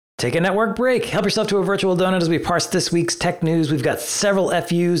Take a network break. Help yourself to a virtual donut as we parse this week's tech news. We've got several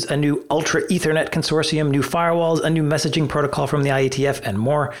FUs, a new Ultra Ethernet consortium, new firewalls, a new messaging protocol from the IETF, and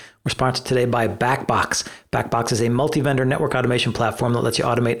more. We're sponsored today by Backbox. Backbox is a multi-vendor network automation platform that lets you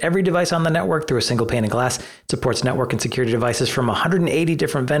automate every device on the network through a single pane of glass. It supports network and security devices from 180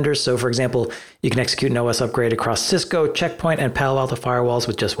 different vendors. So, for example, you can execute an OS upgrade across Cisco, Checkpoint, and Palo Alto firewalls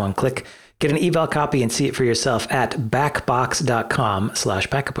with just one click. Get an eval copy and see it for yourself at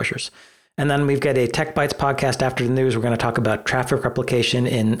backbox.com/packetpushers. And then we've got a Tech Bytes podcast after the news. We're going to talk about traffic replication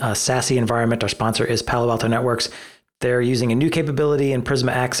in a SASE environment. Our sponsor is Palo Alto Networks. They're using a new capability in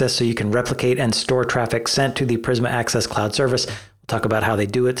Prisma Access so you can replicate and store traffic sent to the Prisma Access cloud service. We'll talk about how they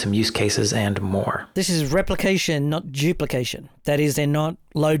do it, some use cases, and more. This is replication, not duplication. That is, they're not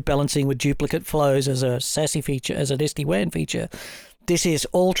load balancing with duplicate flows as a SASE feature, as an SD-WAN feature. This is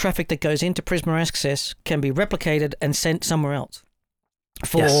all traffic that goes into Prisma Access can be replicated and sent somewhere else.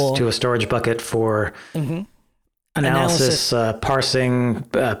 Yes, to a storage bucket for analysis, parsing,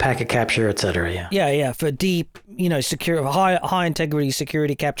 packet capture, etc. Yeah, for deep, secure, high integrity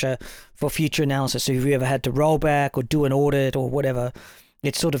security capture for future analysis. So if you ever had to roll back or do an audit or whatever,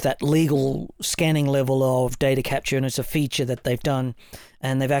 it's sort of that legal scanning level of data capture, and it's a feature that they've done.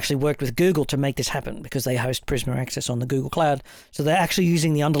 And they've actually worked with Google to make this happen because they host Prisma Access on the Google Cloud. So they're actually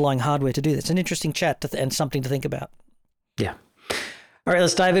using the underlying hardware to do this. It's an interesting chat and something to think about. Yeah. All right,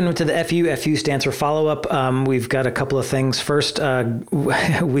 let's dive into the FU. FU stands for follow-up. We've got a couple of things. First,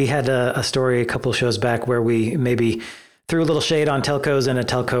 we had a story a couple of shows back where we maybe threw a little shade on telcos, and a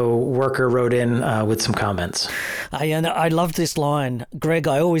telco worker wrote in with some comments. I love this line. Greg,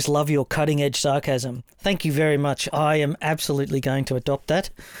 I always love your cutting-edge sarcasm. Thank you very much. I am absolutely going to adopt that.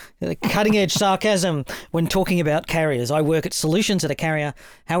 Cutting-edge sarcasm when talking about carriers. I work at solutions at a carrier.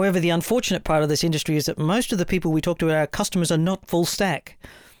 However, the unfortunate part of this industry is that most of the people we talk to, our customers, are not full stack.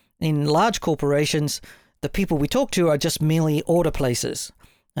 In large corporations, the people we talk to are just merely order placers.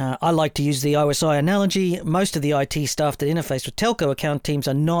 I like to use the OSI analogy. Most of the IT staff that interface with telco account teams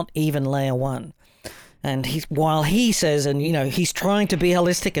are not even layer one. And while he says, and he's trying to be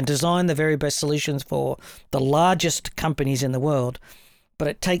holistic and design the very best solutions for the largest companies in the world, but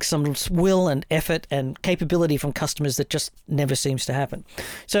it takes some will and effort and capability from customers that just never seems to happen.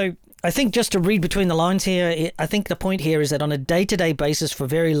 So I think just to read between the lines here, I think the point here is that on a day-to-day basis for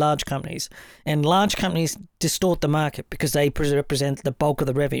very large companies, and large companies distort the market because they represent the bulk of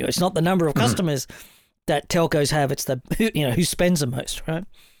the revenue. It's not the number of customers that telcos have, it's the who spends the most, right?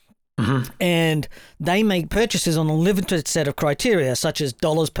 And they make purchases on a limited set of criteria, such as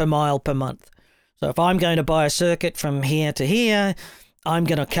dollars per mile per month. So if I'm going to buy a circuit from here to here, I'm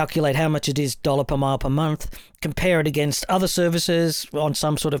going to calculate how much it is dollar per mile per month, compare it against other services on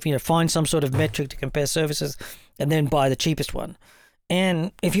some sort of, find some sort of metric to compare services, and then buy the cheapest one.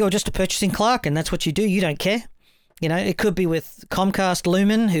 And if you're just a purchasing clerk and that's what you do, you don't care. It could be with Comcast,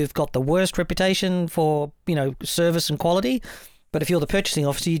 Lumen, who've got the worst reputation for, service and quality. But if you're the purchasing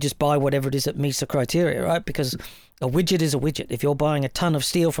officer, you just buy whatever it is that meets the criteria, right? Because a widget is a widget. If you're buying a ton of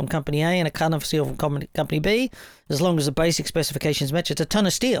steel from company A and a ton of steel from company B, as long as the basic specifications match, it's a ton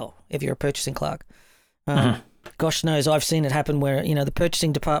of steel if you're a purchasing clerk. Gosh knows, I've seen it happen where, the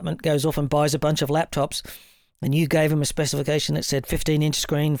purchasing department goes off and buys a bunch of laptops, and you gave them a specification that said 15-inch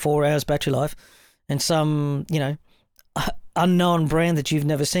screen, 4 hours battery life, and some, unknown brand that you've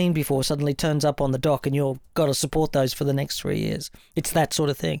never seen before suddenly turns up on the dock, and you've got to support those for the next 3 years. It's that sort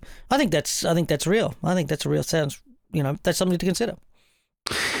of thing. I think that's real. I think that's a real sounds. That's something to consider.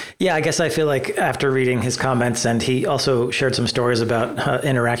 Yeah, I guess I feel like after reading his comments, and he also shared some stories about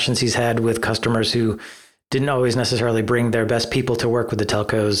interactions he's had with customers who didn't always necessarily bring their best people to work with the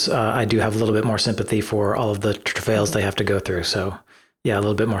telcos. I do have a little bit more sympathy for all of the travails they have to go through. So yeah, a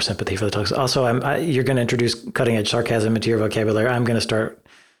little bit more sympathy for the telcos. Also, you're going to introduce cutting edge sarcasm into your vocabulary. I'm going to start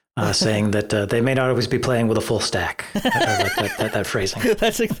saying that they may not always be playing with a full stack. I like that phrasing.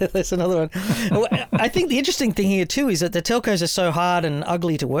 That's another one. Well, I think the interesting thing here too is that the telcos are so hard and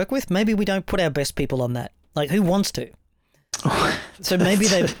ugly to work with. Maybe we don't put our best people on that. Like, who wants to? So maybe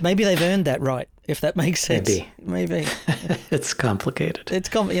they've earned that right, if that makes sense. Maybe. It's complicated.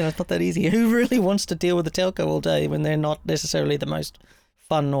 It's not that easy. Who really wants to deal with the telco all day when they're not necessarily the most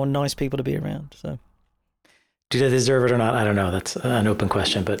fun or nice people to be around? So, do they deserve it or not? I don't know. That's an open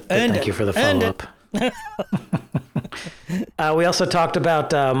question, but thank you for the follow-up. We also talked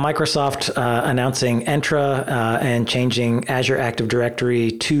about Microsoft announcing Entra and changing Azure Active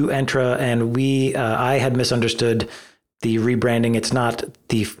Directory to Entra, and I had misunderstood the rebranding. It's not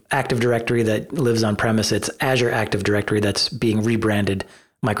the Active Directory that lives on premise. It's Azure Active Directory that's being rebranded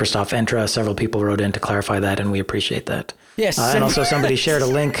Microsoft Entra. Several people wrote in to clarify that, and we appreciate that. Yes. And also somebody shared a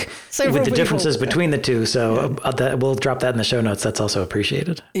link with the people. differences between the two. So we'll drop that in the show notes. That's also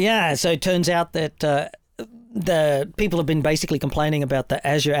appreciated. Yeah. So it turns out that the people have been basically complaining about the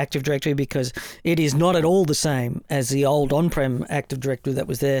Azure Active Directory because it is not at all the same as the old on-prem Active Directory that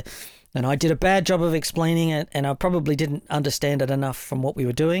was there. And I did a bad job of explaining it, and I probably didn't understand it enough from what we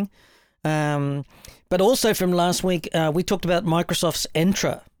were doing. But also from last week, we talked about Microsoft's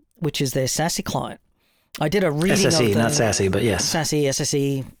Entra, which is their SASE client. I did a reading SSE, of the, not SASE, but yes. SASE,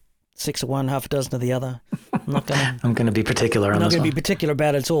 SSE, 6 of one, half a dozen of the other. I'm going to be particular on this one. I'm not going to be particular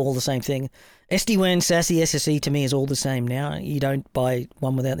about it. It's all the same thing. SD-WAN, SASE, SSE to me is all the same now. You don't buy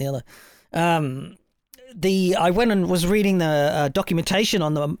one without the other. I went and was reading the documentation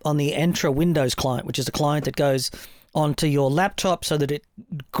on the Entra Windows client, which is a client that goes onto your laptop so that it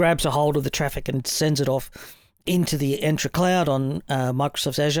grabs a hold of the traffic and sends it off into the Entra cloud on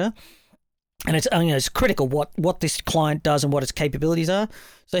Microsoft's Azure. And it's critical what this client does and what its capabilities are.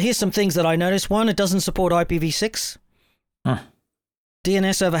 So here's some things that I noticed. One, it doesn't support IPv6.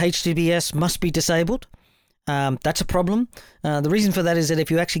 DNS over HTTPS must be disabled. That's a problem. The reason for that is that if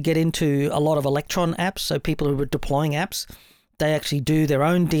you actually get into a lot of Electron apps, so people who are deploying apps, they actually do their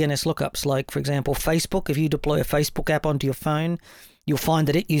own DNS lookups. Like, for example, Facebook. If you deploy a Facebook app onto your phone, you'll find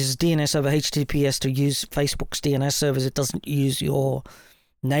that it uses DNS over HTTPS to use Facebook's DNS servers. It doesn't use your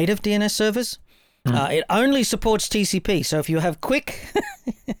native DNS servers. It only supports TCP. So if you have Quick,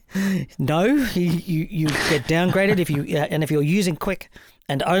 no, you get downgraded. If you're using Quick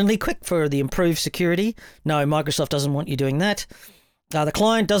and only Quick for the improved security, no, Microsoft doesn't want you doing that. The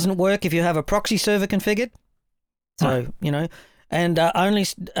client doesn't work if you have a proxy server configured. So, and only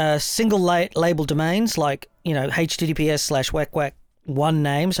single label domains like, HTTPS/whack one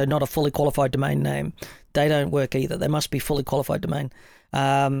name, so not a fully qualified domain name. They don't work either. They must be fully qualified domain.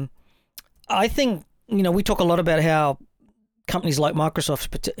 I think, we talk a lot about how companies like Microsoft,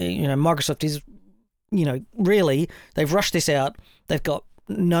 Microsoft is, really, they've rushed this out. They've got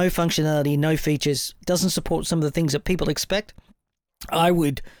no functionality, no features, doesn't support some of the things that people expect. I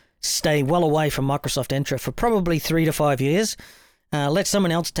would stay well away from Microsoft Entra for probably 3 to 5 years. Let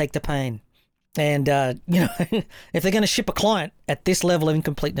someone else take the pain. And, if they're going to ship a client at this level of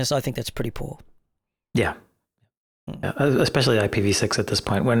incompleteness, I think that's pretty poor. Yeah. Especially IPv6 at this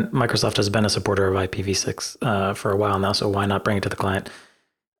point, when Microsoft has been a supporter of IPv6 for a while now. So why not bring it to the client?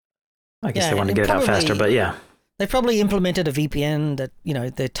 I guess they want to get it out faster, but yeah. They probably implemented a VPN that,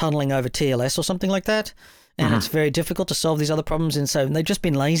 they're tunneling over TLS or something like that. And it's very difficult to solve these other problems. And so they've just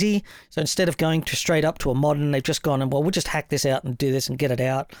been lazy. So instead of going straight up to a modern, they've just gone, we'll just hack this out and do this and get it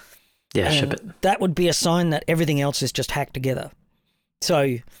out. Yeah, and ship it. That would be a sign that everything else is just hacked together.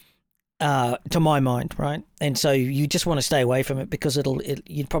 So, to my mind, right? And so you just want to stay away from it because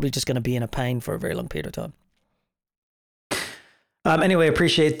you're probably just going to be in a pain for a very long period of time. Anyway,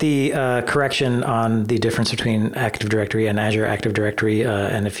 appreciate the correction on the difference between Active Directory and Azure Active Directory.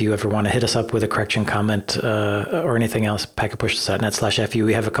 And if you ever want to hit us up with a correction, comment, or anything else, packetpush.net/FU.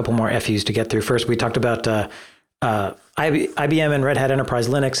 We have a couple more FUs to get through. First, we talked about IBM and Red Hat Enterprise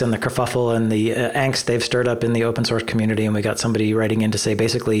Linux and the kerfuffle and the angst they've stirred up in the open source community. And we got somebody writing in to say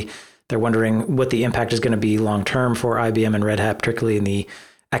basically they're wondering what the impact is going to be long term for IBM and Red Hat, particularly in the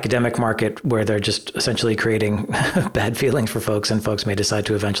academic market, where they're just essentially creating bad feelings for folks, and folks may decide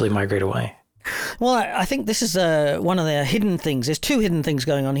to eventually migrate away. Well, I think this is one of the hidden things. There's two hidden things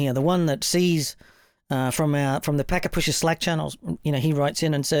going on here. The one that sees from the Packet Pusher Slack channels, he writes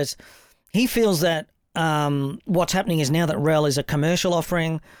in and says he feels that what's happening is now that RHEL is a commercial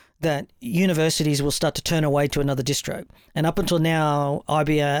offering, that universities will start to turn away to another distro. And up until now,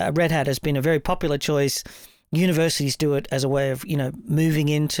 Red Hat has been a very popular choice. Universities do it as a way of, moving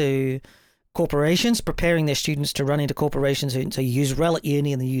into corporations, preparing their students to run into corporations. So you use RHEL at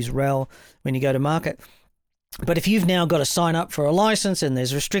uni and then you use RHEL when you go to market. But if you've now got to sign up for a license and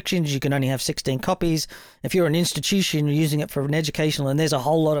there's restrictions, you can only have 16 copies. If you're an institution, you're using it for an educational, and there's a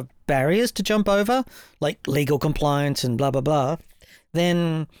whole lot of barriers to jump over, like legal compliance and blah, blah, blah,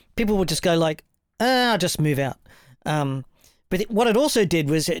 then people would just go like, I'll just move out. But what it also did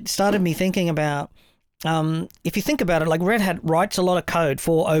was it started me thinking about, if you think about it, like Red Hat writes a lot of code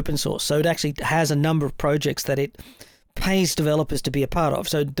for open source. So it actually has a number of projects that it pays developers to be a part of.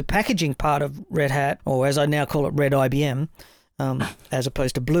 So the packaging part of Red Hat, or as I now call it, Red IBM, as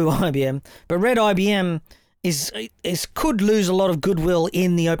opposed to Blue IBM, but Red IBM could lose a lot of goodwill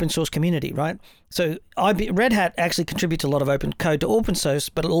in the open source community, right? So Red Hat actually contributes a lot of open code to open source,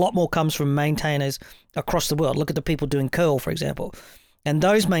 but a lot more comes from maintainers across the world. Look at the people doing curl, for example. And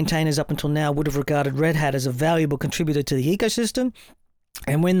those maintainers up until now would have regarded Red Hat as a valuable contributor to the ecosystem.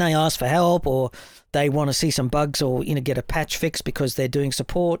 And when they ask for help or they want to see some bugs or, get a patch fixed because they're doing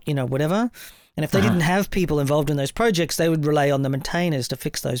support, whatever. And if they didn't have people involved in those projects, they would rely on the maintainers to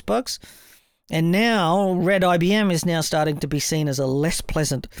fix those bugs. And now Red IBM is now starting to be seen as a less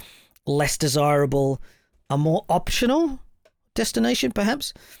pleasant, less desirable, a more optional destination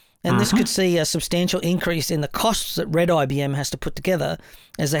perhaps. And this could see a substantial increase in the costs that Red IBM has to put together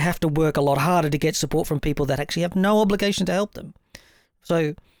as they have to work a lot harder to get support from people that actually have no obligation to help them.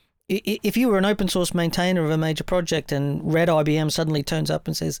 So if you were an open source maintainer of a major project and Red IBM suddenly turns up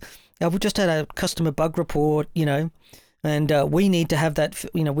and says, oh, we just had a customer bug report, and we need to have that,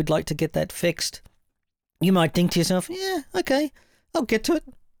 we'd like to get that fixed. You might think to yourself, yeah, okay, I'll get to it.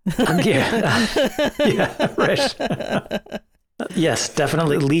 Yeah, right. Yes,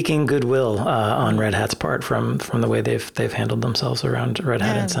 definitely leaking goodwill on Red Hat's part from the way they've handled themselves around Red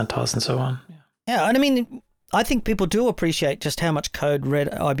Hat and CentOS and so on. Yeah, and I mean, I think people do appreciate just how much code Red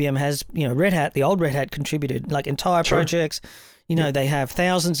IBM has. Red Hat, the old Red Hat contributed, like entire projects. They have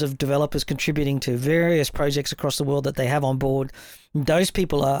thousands of developers contributing to various projects across the world that they have on board. Those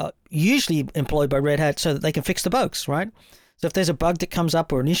people are usually employed by Red Hat so that they can fix the bugs, right? So if there's a bug that comes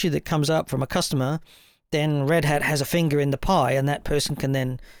up or an issue that comes up from a customer, then Red Hat has a finger in the pie, and that person can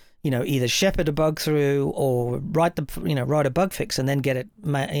then, either shepherd a bug through or write a bug fix and then get it,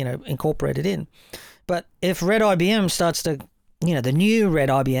 incorporated in. But if Red IBM starts to, the new Red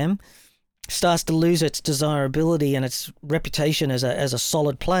IBM starts to lose its desirability and its reputation as a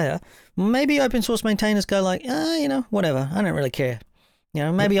solid player, maybe open source maintainers go like, whatever, I don't really care.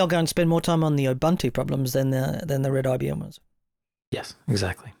 Maybe I'll go and spend more time on the Ubuntu problems than the Red IBM ones. Yes,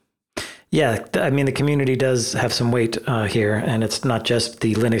 exactly. Yeah, I mean, the community does have some weight here, and it's not just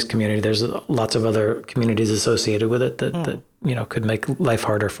the Linux community. There's lots of other communities associated with it that could make life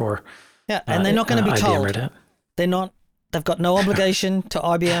harder for. Yeah, and they're not going to be IBM told. Red Hat. They've got no obligation to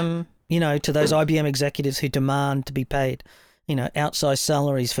IBM, to those IBM executives who demand to be paid, outsized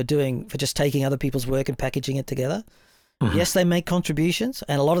salaries for just taking other people's work and packaging it together. Mm-hmm. Yes, they make contributions,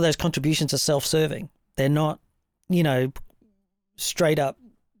 and a lot of those contributions are self-serving. They're not, straight up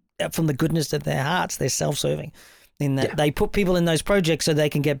from the goodness of their hearts. They're self-serving in that they put people in those projects so they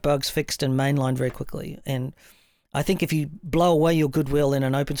can get bugs fixed and mainlined very quickly. And I think if you blow away your goodwill in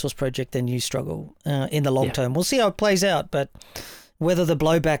an open source project, then you struggle in the long term. We'll see how it plays out, but whether the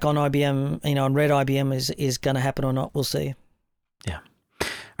blowback on IBM, on Red IBM is going to happen or not, we'll see. Yeah.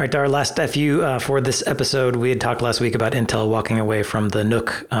 All right, our last FU for this episode, we had talked last week about Intel walking away from the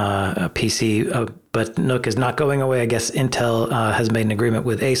NUC PC, but NUC is not going away. I guess Intel has made an agreement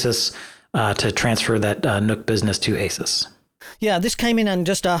with Asus to transfer that NUC business to Asus. Yeah, this came in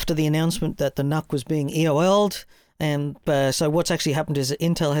just after the announcement that the NUC was being EOL'd. And so what's actually happened is that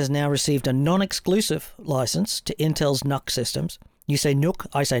Intel has now received a non-exclusive license to Intel's NUC systems. You say NUC,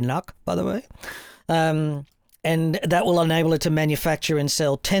 I say NUC, by the way. And that will enable it to manufacture and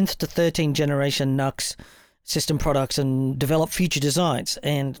sell 10th to 13th generation NUCs system products and develop future designs.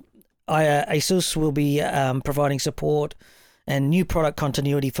 And Asus will be providing support and new product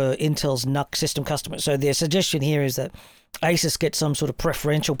continuity for Intel's NUC system customers. So their suggestion here is that Asus gets some sort of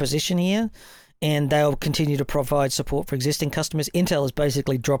preferential position here, and they'll continue to provide support for existing customers. Intel is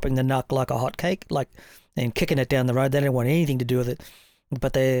basically dropping the NUC like a hotcake, and kicking it down the road. They don't want anything to do with it.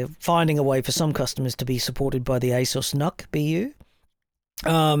 But they're finding a way for some customers to be supported by the Asus NUC BU.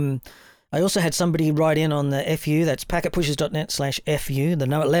 I also had somebody write in on the FU, that's packetpushers.net/FU, the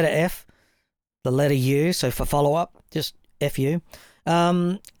letter F, the letter U, so for follow-up, just FU.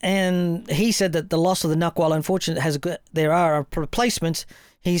 And he said that the loss of the NUC, while unfortunate, there are replacements.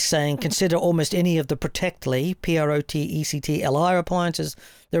 He's saying consider almost any of the Protectli, PROTECTLI appliances.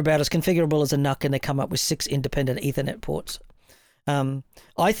 They're about as configurable as a NUC, and they come up with 6 independent Ethernet ports.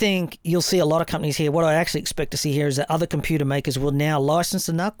 I think you'll see a lot of companies here. What I actually expect to see here is that other computer makers will now license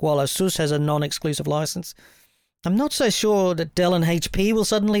the NUC, while Asus has a non-exclusive license. I'm not so sure that Dell and HP will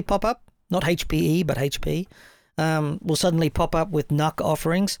suddenly pop up. Not HPE, but HP. Will suddenly pop up with NUC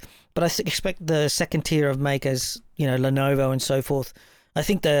offerings. But I expect the second tier of makers, Lenovo and so forth. I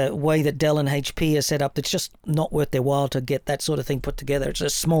think the way that Dell and HP are set up, it's just not worth their while to get that sort of thing put together. It's a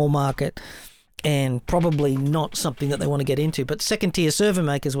small market and probably not something that they want to get into. But second tier server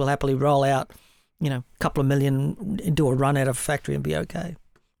makers will happily roll out, a couple of million, do a run out of a factory and be okay.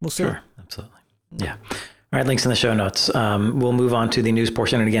 We'll see. Sure, absolutely. Yeah. All right, links in the show notes. We'll move on to the news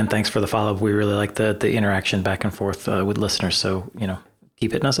portion. And again, thanks for the follow-up. We really like the interaction back and forth with listeners. So,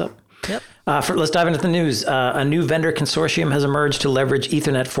 keep hitting us up. Yep. Let's dive into the news. A new vendor consortium has emerged to leverage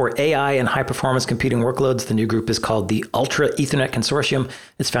Ethernet for AI and high-performance computing workloads. The new group is called the Ultra Ethernet Consortium.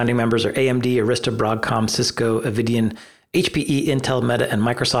 Its founding members are AMD, Arista, Broadcom, Cisco, Avidian, HPE, Intel, Meta, and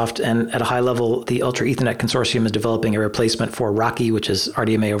Microsoft. And at a high level, the Ultra Ethernet Consortium is developing a replacement for RoCE, which is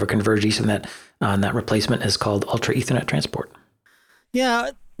RDMA over Converged Ethernet. And that replacement is called Ultra Ethernet Transport.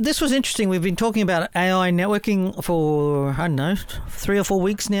 Yeah, this was interesting. We've been talking about AI networking for, I don't know, 3 or 4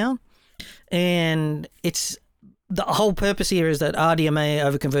 weeks now. And it's the whole purpose here is that RDMA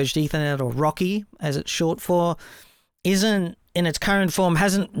over Converged Ethernet, or RoCE, as it's short for, isn't in its current form,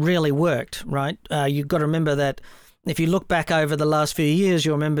 hasn't really worked, right? You've got to remember that if you look back over the last few years,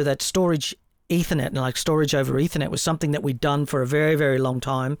 you'll remember that storage Ethernet, like storage over Ethernet, was something that we'd done for a very, very long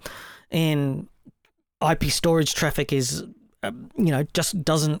time. And IP storage traffic is, just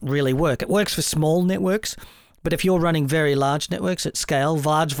doesn't really work. It works for small networks, but if you're running very large networks at scale,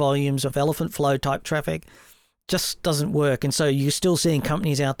 large volumes of elephant flow type traffic, just doesn't work. And so you're still seeing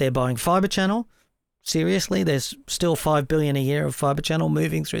companies out there buying fiber channel. Seriously, there's still $5 billion a year of fiber channel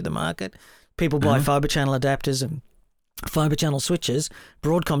moving through the market. People buy fiber channel adapters and fiber channel switches.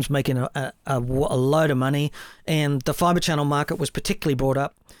 Broadcom's making a load of money, and the fiber channel market was particularly brought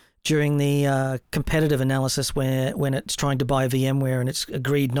up during the competitive analysis when it's trying to buy VMware and it's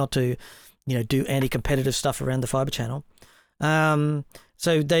agreed not to, do anti-competitive stuff around the fiber channel.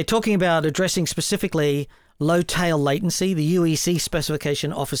 So they're talking about addressing specifically low tail latency. The UEC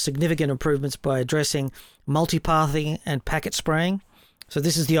specification offers significant improvements by addressing multipathing and packet spraying. So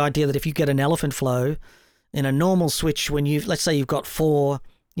this is the idea that if you get an elephant flow in a normal switch, let's say you've got 4,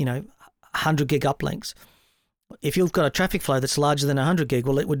 100 gig uplinks. If you've got a traffic flow that's larger than 100 gig,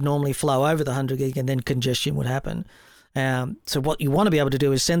 well, it would normally flow over the 100 gig and then congestion would happen. So what you want to be able to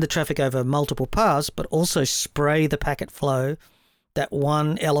do is send the traffic over multiple paths, but also spray the packet flow, that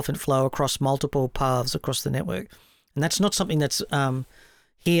one elephant flow across multiple paths across the network. And that's not something that's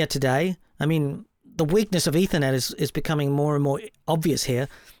here today. I mean, the weakness of Ethernet is becoming more and more obvious here.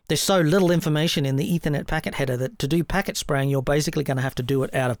 There's so little information in the Ethernet packet header that to do packet spraying, you're basically going to have to do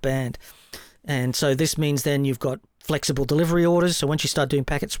it out of band. And so this means then you've got flexible delivery orders. So once you start doing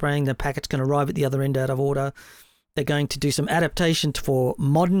packet spraying, the packet's going to arrive at the other end out of order. They're going to do some adaptation for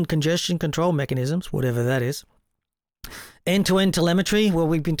modern congestion control mechanisms, whatever that is. End-to-end telemetry. Well,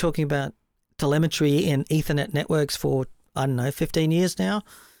 we've been talking about telemetry in Ethernet networks for, 15 years now.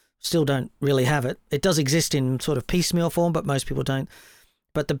 Still don't really have it. It does exist in sort of piecemeal form, but most people don't.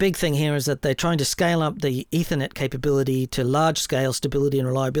 But the big thing here is that they're trying to scale up the Ethernet capability to large-scale stability and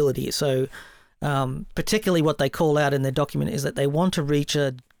reliability. So particularly what they call out in their document is that they want to reach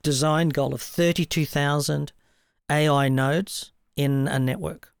a design goal of 32,000 AI nodes in a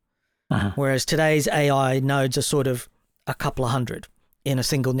network. Whereas today's AI nodes are sort of a couple of hundred in a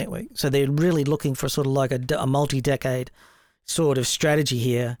single network. So they're really looking for sort of like a multi-decade sort of strategy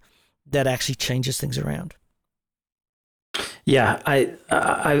here that actually changes things around. Yeah,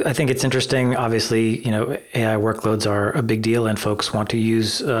 I think it's interesting. Obviously, AI workloads are a big deal, and folks want to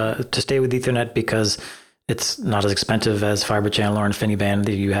use to stay with Ethernet because it's not as expensive as fiber channel or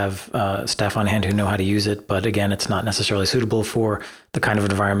InfiniBand. You have staff on hand who know how to use it, but again, it's not necessarily suitable for the kind of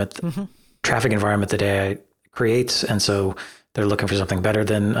environment, traffic environment that AI creates, and so they're looking for something better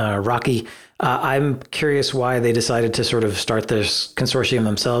than RoCE. I'm curious why they decided to sort of start this consortium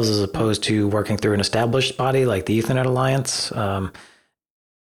themselves as opposed to working through an established body like the Ethernet Alliance. I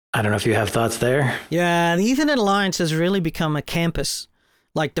don't know if you have thoughts there. Yeah, the Ethernet Alliance has really become a campus,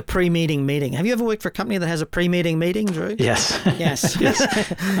 like the pre-meeting meeting. Have you ever worked for a company that has a pre-meeting meeting, Drew? Yes. Yes.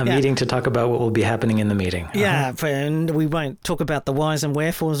 A meeting to talk about what will be happening in the meeting. Yeah, and we won't talk about the whys and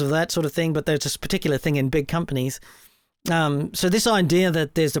wherefores of that sort of thing, but there's this particular thing in big companies. So this idea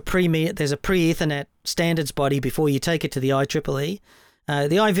that there's a pre-Ethernet standards body before you take it to the IEEE.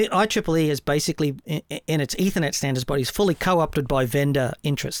 The IEEE is basically, in its Ethernet standards body, is fully co-opted by vendor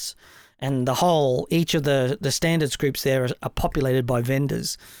interests. And each of the standards groups there are populated by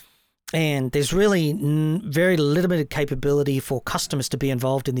vendors. And there's really very limited capability for customers to be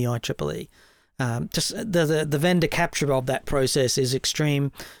involved in the IEEE. Just the vendor capture of that process is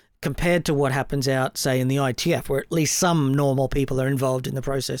extreme compared to what happens out, say, in the ITF, where at least some normal people are involved in the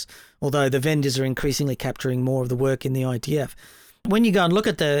process, although the vendors are increasingly capturing more of the work in the ITF. When you go and look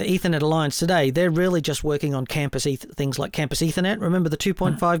at the Ethernet Alliance today, they're really just working on campus things like campus Ethernet. Remember the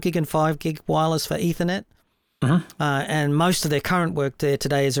 2.5 gig and 5 gig wireless for Ethernet? And most of their current work there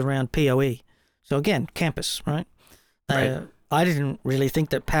today is around PoE. So again, campus, right? Right. I didn't really think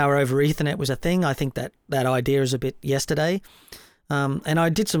that power over Ethernet was a thing. I think that idea is a bit yesterday. And I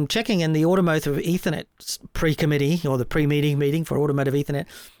did some checking, and the Automotive Ethernet pre-committee, or the pre-meeting meeting for Automotive Ethernet,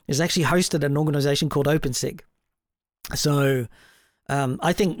 is actually hosted at an organization called OpenSig. So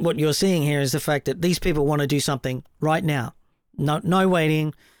I think what you're seeing here is the fact that these people want to do something right now. No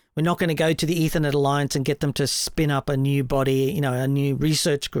waiting. We're not going to go to the Ethernet Alliance and get them to spin up a new body, a new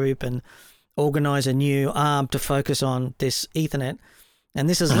research group and organize a new arm to focus on this Ethernet. And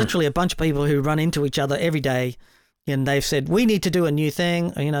this is literally a bunch of people who run into each other every day. And they've said, we need to do a new thing.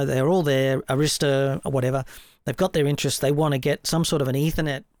 They're all there, Arista or whatever. They've got their interests. They want to get some sort of an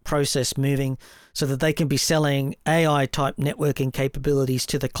Ethernet process moving so that they can be selling AI-type networking capabilities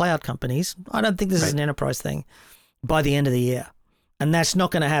to the cloud companies. I don't think this is an enterprise thing by the end of the year. And that's not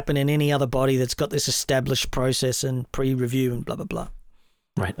going to happen in any other body that's got this established process and pre-review and blah, blah, blah.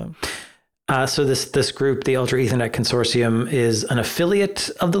 Right. So this group, the Ultra Ethernet Consortium, is an affiliate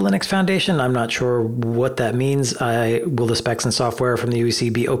of the Linux Foundation. I'm not sure what that means. Will the specs and software from the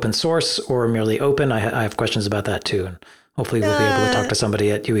UEC be open source or merely open? I have questions about that too. And hopefully we'll be able to talk to somebody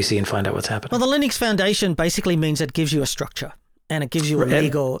at UEC and find out what's happening. Well, the Linux Foundation basically means it gives you a structure and it gives you a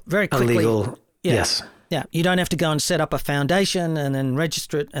legal, very quickly. Yes. Yeah. You don't have to go and set up a foundation and then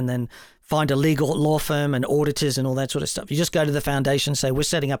register it and then find a legal law firm and auditors and all that sort of stuff. You just go to the foundation, say, we're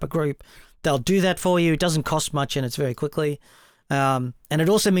setting up a group. They'll do that for you. It doesn't cost much and it's very quickly. And it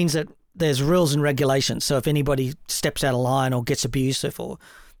also means that there's rules and regulations. So if anybody steps out of line or gets abusive or,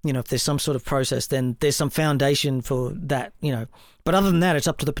 if there's some sort of process, then there's some foundation for that, But other than that, it's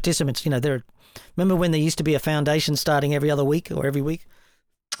up to the participants. Remember when there used to be a foundation starting every other week or every week?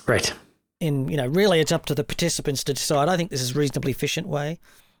 Right. And, really it's up to the participants to decide. I think this is a reasonably efficient way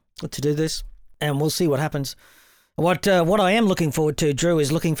to do this, and we'll see what happens. What I am looking forward to, Drew,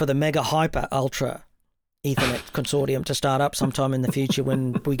 is looking for the mega hyper ultra Ethernet consortium to start up sometime in the future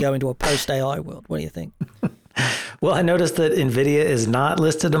when we go into a post-AI world. What do you think? Well, I noticed that NVIDIA is not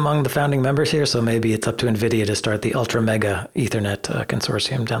listed among the founding members here, so maybe it's up to NVIDIA to start the ultra mega Ethernet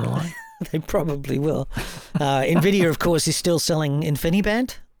consortium down the line. They probably will. NVIDIA, of course, is still selling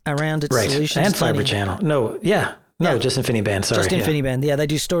InfiniBand around its solutions. And Fiber Channel. Just InfiniBand, sorry. Just InfiniBand. Yeah, they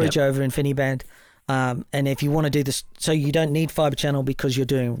do storage over InfiniBand. And if you want to do this, so you don't need Fiber Channel because you're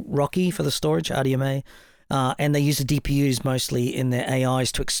doing Rocky for the storage, RDMA. And they use the DPUs mostly in their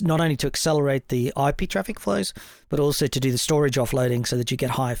AIs to not only to accelerate the IP traffic flows, but also to do the storage offloading so that you get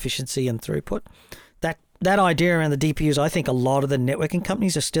high efficiency and throughput. That idea around the DPUs, I think a lot of the networking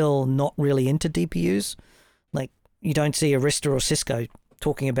companies are still not really into DPUs. Like you don't see Arista or Cisco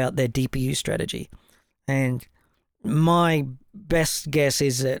talking about their DPU strategy. And my best guess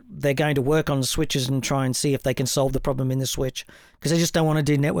is that they're going to work on the switches and try and see if they can solve the problem in the switch because they just don't want to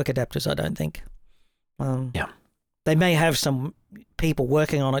do network adapters, I don't think. They may have some people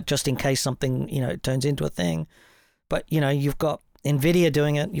working on it just in case something, turns into a thing. But, you've got NVIDIA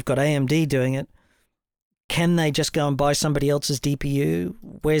doing it. You've got AMD doing it. Can they just go and buy somebody else's DPU?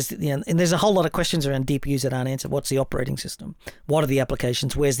 And there's a whole lot of questions around DPUs that aren't answered. What's the operating system? What are the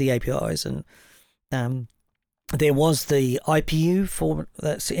applications? Where's the APIs? And there was the IPU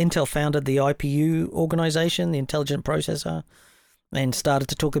Intel founded the IPU organization, the Intelligent Processor, and started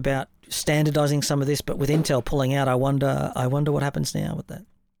to talk about standardizing some of this. But with Intel pulling out, I wonder what happens now with that.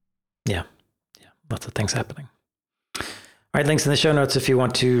 Yeah, lots of things happening. All right, links in the show notes if you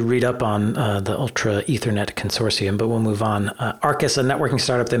want to read up on the Ultra Ethernet Consortium, but we'll move on. Arcus, a networking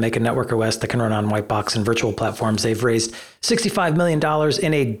startup, they make a network OS that can run on white box and virtual platforms. They've raised $65 million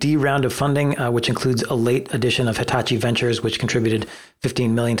in a D round of funding, which includes a late addition of Hitachi Ventures, which contributed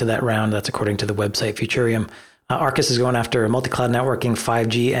 $15 million to that round. That's according to the website Futurium. Arcus is going after multi-cloud networking,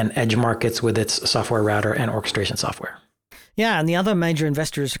 5G, and edge markets with its software router and orchestration software. Yeah, and the other major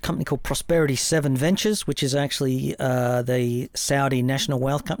investor is a company called Prosperity 7 Ventures, which is actually the Saudi national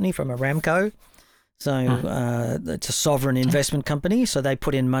wealth company from Aramco. So it's a sovereign investment company, so they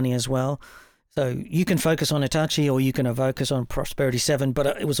put in money as well. So you can focus on Hitachi or you can focus on Prosperity 7, but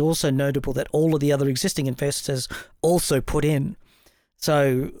it was also notable that all of the other existing investors also put in.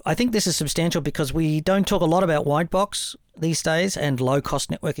 So I think this is substantial because we don't talk a lot about white box these days and low-cost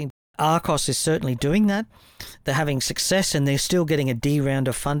networking. Arcos is certainly doing that. They're having success and they're still getting a D round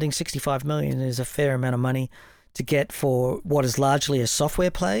of funding. $65 million is a fair amount of money to get for what is largely a software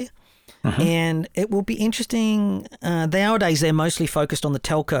play. And it will be interesting. Nowadays, they're mostly focused on the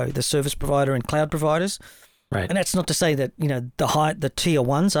telco, the service provider and cloud providers. Right. And that's not to say that, the tier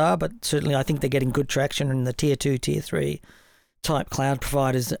ones are, but certainly I think they're getting good traction in the tier 2, tier 3 type cloud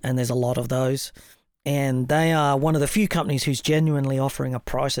providers, and there's a lot of those. And they are one of the few companies who's genuinely offering a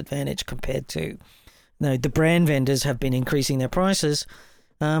price advantage compared to, the brand vendors have been increasing their prices,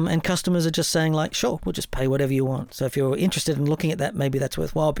 and customers are just saying like, sure, we'll just pay whatever you want. So if you're interested in looking at that, maybe that's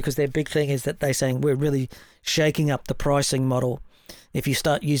worthwhile because their big thing is that they're saying we're really shaking up the pricing model. If you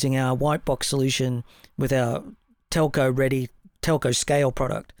start using our white box solution with our telco scale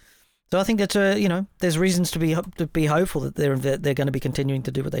product. So I think that's there's reasons to be hopeful that they're going to be continuing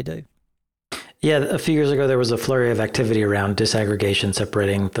to do what they do. Yeah, a few years ago, there was a flurry of activity around disaggregation,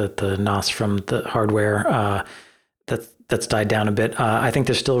 separating the NOS from the hardware. That's died down a bit. I think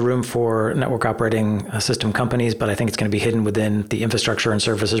there's still room for network operating system companies, but I think it's going to be hidden within the infrastructure and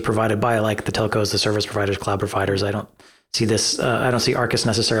services provided by like the telcos, the service providers, cloud providers. I don't see this. I don't see Arcus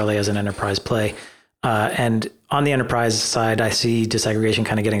necessarily as an enterprise play. And on the enterprise side, I see disaggregation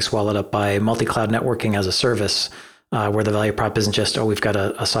kind of getting swallowed up by multi-cloud networking as a service, where the value prop isn't just, we've got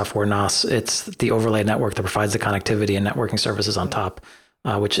a software NOS. It's the overlay network that provides the connectivity and networking services on top,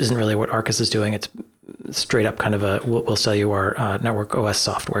 which isn't really what Arcus is doing. It's straight up kind of we'll sell you our network OS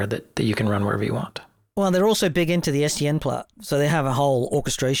software that you can run wherever you want. Well, they're also big into the SDN part, so they have a whole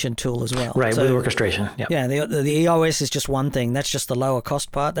orchestration tool as well. Right, so, with orchestration. Yep. Yeah, the EOS is just one thing. That's just the lower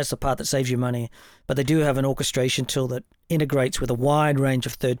cost part. That's the part that saves you money. But they do have an orchestration tool that integrates with a wide range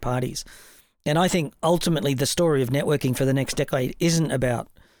of third parties. And I think ultimately the story of networking for the next decade isn't about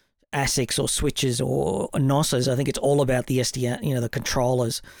ASICs or switches or NOSes. I think it's all about the SDN, the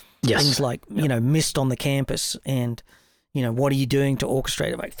controllers. Yes. Things like, Mist on the campus and, what are you doing to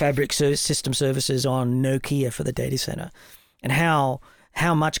orchestrate it? Like Fabric system services on Nokia for the data center. And how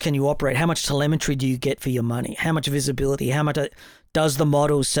much can you operate? How much telemetry do you get for your money? How much visibility? How much does the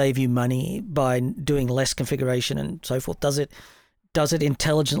model save you money by doing less configuration and so forth? Does it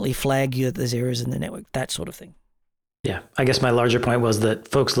intelligently flag you that there's errors in the network? That sort of thing. Yeah, I guess my larger point was that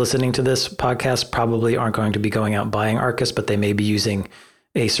folks listening to this podcast probably aren't going to be going out and buying Arcus, but they may be using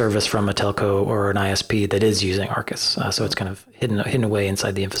a service from a telco or an ISP that is using Arcus. So it's kind of hidden away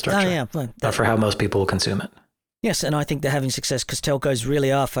inside the infrastructure for how most people will consume it. Yes, and I think they're having success because telcos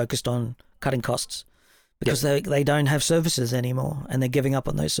really are focused on cutting costs because they don't have services anymore and they're giving up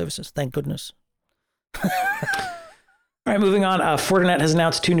on those services. Thank goodness. All right, moving on. Fortinet has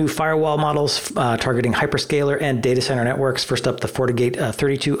announced 2 new firewall models targeting hyperscaler and data center networks. First up, the FortiGate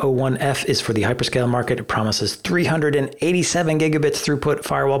 3201F is for the hyperscale market. It promises 387 gigabits throughput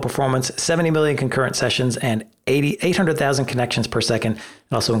firewall performance, 70 million concurrent sessions, and 800,000 connections per second. It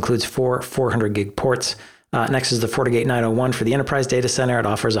also includes 4 400 gig ports. Next is the FortiGate 901 for the enterprise data center. It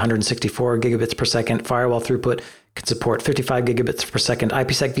offers 164 gigabits per second firewall throughput, can support 55 gigabits per second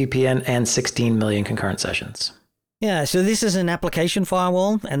IPsec VPN, and 16 million concurrent sessions. Yeah, so this is an application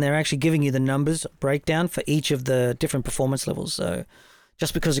firewall, and they're actually giving you the numbers breakdown for each of the different performance levels. So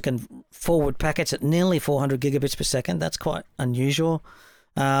just because it can forward packets at nearly 400 gigabits per second, that's quite unusual.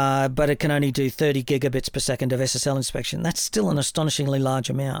 But it can only do 30 gigabits per second of SSL inspection. That's still an astonishingly large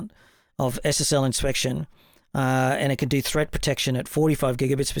amount of SSL inspection. And it can do threat protection at 45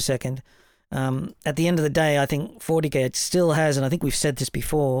 gigabits per second. At the end of the day, I think FortiGate still has, and I think we've said this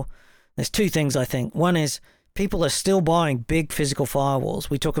before, there's 2 things I think. One is people are still buying big physical firewalls.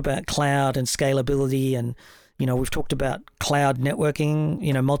 We talk about cloud and scalability and, we've talked about cloud networking,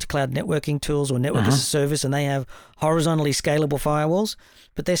 multi-cloud networking tools or network as a service, and they have horizontally scalable firewalls,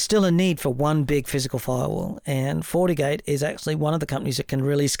 but there's still a need for one big physical firewall. And FortiGate is actually one of the companies that can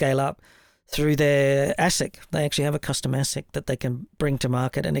really scale up through their ASIC. They actually have a custom ASIC that they can bring to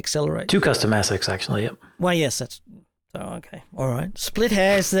market and accelerate. 2 custom ASICs, actually, yep. Well, yes, that's... Oh, okay. All right. Split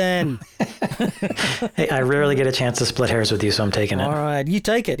hairs then. Hey, I rarely get a chance to split hairs with you, so I'm taking it. All right. You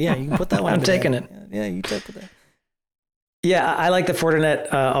take it. Yeah, you can put that one. I'm taking it. Yeah, you take it. Yeah, I like that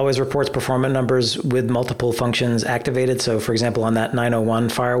Fortinet always reports performance numbers with multiple functions activated. So, for example, on that 901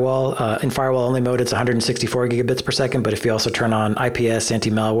 firewall, in firewall-only mode, it's 164 gigabits per second. But if you also turn on IPS,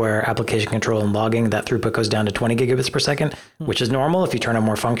 anti-malware, application control, and logging, that throughput goes down to 20 gigabits per second, which is normal. If you turn on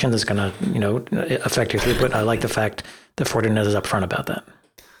more functions, it's going to, affect your throughput. I like the fact that Fortinet is upfront about that.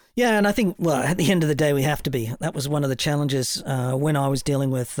 Yeah, and I think, at the end of the day, we have to be. That was one of the challenges when I was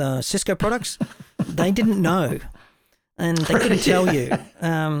dealing with Cisco products. They didn't know. And they couldn't tell you.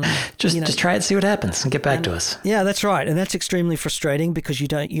 Just try it, see what happens, and get back to us. Yeah, that's right. And that's extremely frustrating because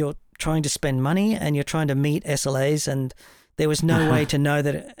you're trying to spend money and you're trying to meet SLAs, and there was no way to know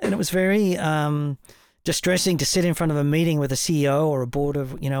that. And it was very distressing to sit in front of a meeting with a CEO or a board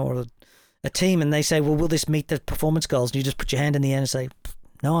of, or a team, and they say, well, will this meet the performance goals? And you just put your hand in the air and say,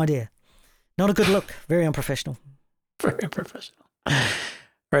 no idea. Not a good look. Very unprofessional. Very unprofessional.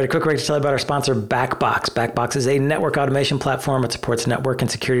 All right, a quick break to tell you about our sponsor, Backbox. Backbox is a network automation platform. It supports network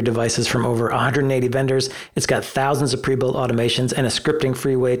and security devices from over 180 vendors. It's got thousands of pre-built automations and a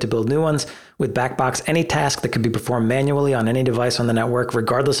scripting-free way to build new ones. With Backbox, any task that could be performed manually on any device on the network,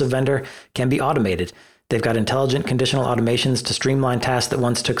 regardless of vendor, can be automated. They've got intelligent conditional automations to streamline tasks that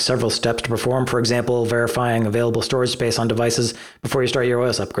once took several steps to perform. For example, verifying available storage space on devices before you start your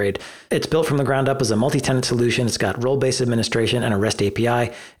OS upgrade. It's built from the ground up as a multi-tenant solution. It's got role-based administration and a REST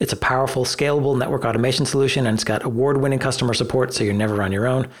API. It's a powerful, scalable network automation solution, and it's got award-winning customer support, so you're never on your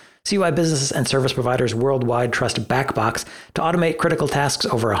own. See why businesses and service providers worldwide trust Backbox to automate critical tasks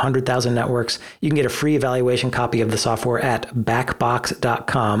over 100,000 networks. You can get a free evaluation copy of the software at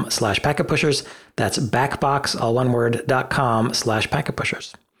backbox.com/packetpushers. That's backbox, all one word,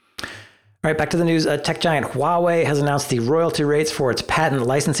 .com/packetpushers. All right, back to the news. Tech giant Huawei has announced the royalty rates for its patent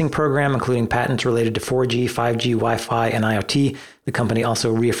licensing program, including patents related to 4G, 5G, Wi-Fi, and IoT. The company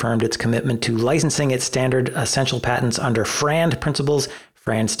also reaffirmed its commitment to licensing its standard essential patents under FRAND principles.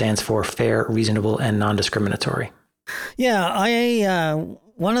 FRAND stands for fair, reasonable, and non-discriminatory. Yeah,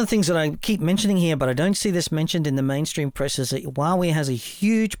 one of the things that I keep mentioning here, but I don't see this mentioned in the mainstream press, is that Huawei has a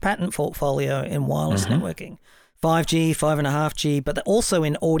huge patent portfolio in wireless networking. 5G, 5.5G, but also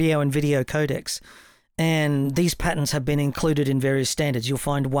in audio and video codecs. And these patents have been included in various standards. You'll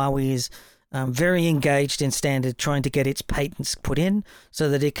find Huawei is very engaged in standard, trying to get its patents put in so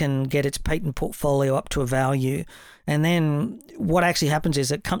that it can get its patent portfolio up to a value. And then what actually happens is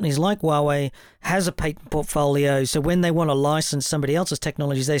that companies like Huawei has a patent portfolio. So when they want to license somebody else's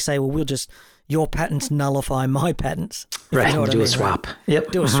technologies, they say, well, your patents nullify my patents. Right, you know do a swap. Right?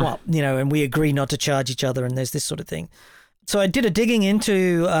 Yep. Do a swap, and we agree not to charge each other, and there's this sort of thing. So I did a digging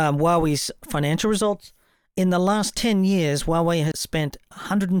into Huawei's financial results. In the last 10 years, Huawei has spent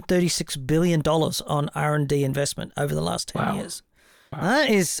 $136 billion on R&D investment over the last 10 years. Wow. That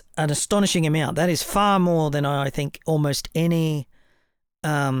is an astonishing amount. That is far more than I think almost any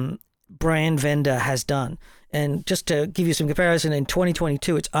brand vendor has done. And just to give you some comparison, in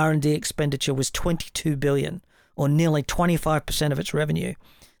 2022, its R&D expenditure was $22 billion, or nearly 25% of its revenue.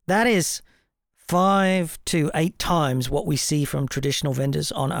 That is 5 to 8 times what we see from traditional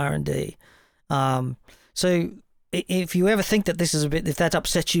vendors on R&D. So if you ever think that this is if that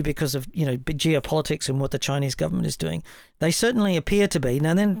upsets you because of, geopolitics and what the Chinese government is doing, they certainly appear to be.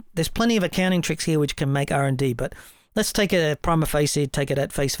 Now then, there's plenty of accounting tricks here which can make R&D, but let's take it at prima facie, take it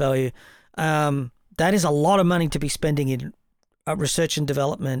at face value. That is a lot of money to be spending in research and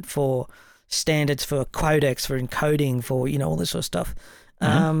development for standards, for codecs, for encoding, for, all this sort of stuff.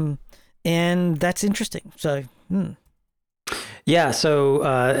 And that's interesting. So, Yeah, so,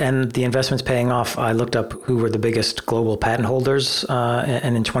 and the investment's paying off. I looked up who were the biggest global patent holders,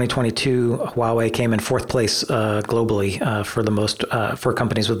 and in 2022, Huawei came in 4th place globally for the most, for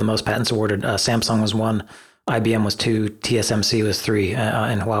companies with the most patents awarded. Samsung was 1, IBM was 2, TSMC was 3,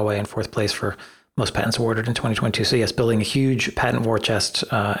 and Huawei in 4th place for most patents awarded in 2022. So yes, building a huge patent war chest,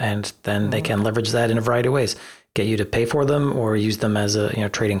 and then they can leverage that in a variety of ways. Get you to pay for them or use them as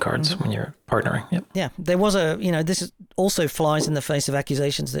trading cards when you're partnering. Yep. Yeah, there was this also flies in the face of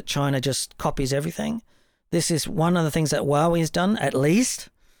accusations that China just copies everything. This is one of the things that Huawei has done, at least,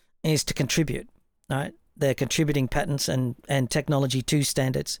 is to contribute. Right, they're contributing patents and technology to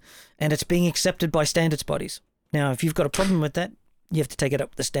standards, and it's being accepted by standards bodies. Now, if you've got a problem with that, you have to take it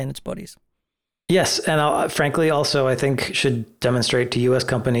up with the standards bodies. Yes, and frankly, also, I think should demonstrate to U.S.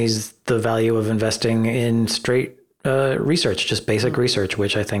 companies the value of investing in straight research, just basic research,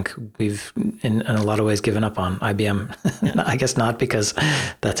 which I think we've, in a lot of ways, given up on. IBM, I guess not, because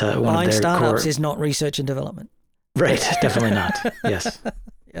that's one Buying of their startups core... is not research and development. Right, definitely not. Yes,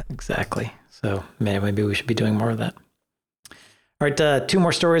 yeah, exactly. So maybe we should be doing more of that. All right, 2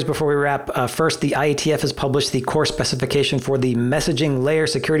 more stories before we wrap. First, the IETF has published the core specification for the Messaging Layer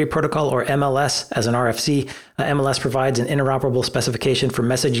Security Protocol, or MLS, as an RFC. MLS provides an interoperable specification for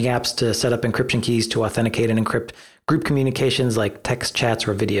messaging apps to set up encryption keys to authenticate and encrypt group communications like text, chats,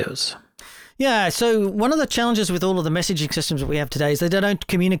 or videos. Yeah, so one of the challenges with all of the messaging systems that we have today is that they don't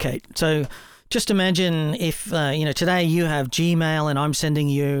communicate. So just imagine if, today you have Gmail and I'm sending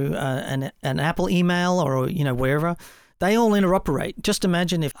you an Apple email or, wherever. They all interoperate. Just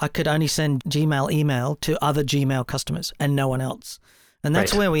imagine if I could only send Gmail email to other Gmail customers and no one else. And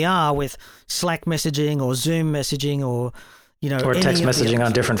that's where we are with Slack messaging or Zoom messaging or, or text messaging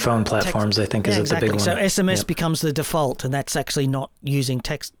on different phone platforms, I think, is exactly. the big one. So SMS becomes the default, and that's actually not using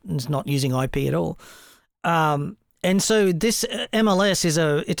text, it's not using IP at all. And so this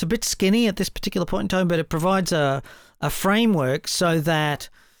MLS it's a bit skinny at this particular point in time, but it provides a framework so that,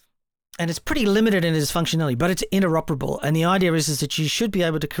 and it's pretty limited in its functionality, but it's interoperable. And the idea is that you should be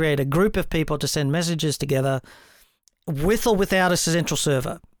able to create a group of people to send messages together with or without a central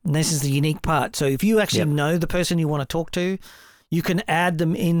server. And this is the unique part. So if you actually know the person you want to talk to, you can add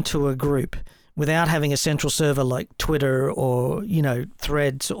them into a group without having a central server like Twitter or,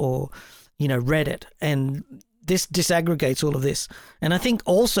 Threads or, Reddit, and this disaggregates all of this. And I think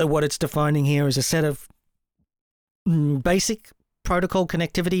also what it's defining here is a set of basic protocol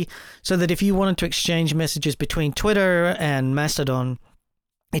connectivity, so that if you wanted to exchange messages between Twitter and Mastodon,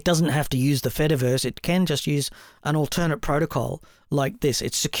 it doesn't have to use the Fediverse. It can just use an alternate protocol like this.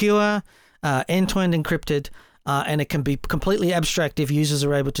 It's secure, end-to-end encrypted, and it can be completely abstract if users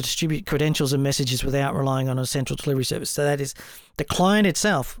are able to distribute credentials and messages without relying on a central delivery service. So that is, the client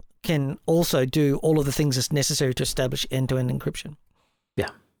itself can also do all of the things that's necessary to establish end-to-end encryption. Yeah.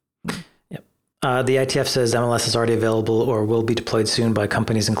 Yep. The ITF says MLS is already available or will be deployed soon by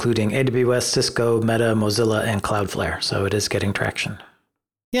companies including AWS, Cisco, Meta, Mozilla, and Cloudflare. So it is getting traction.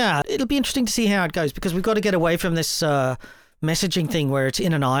 Yeah, it'll be interesting to see how it goes, because we've got to get away from this messaging thing where it's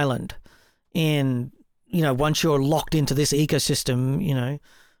in an island. And, once you're locked into this ecosystem,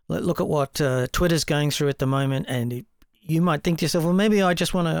 look at what Twitter's going through at the moment, and you might think to yourself, well, maybe I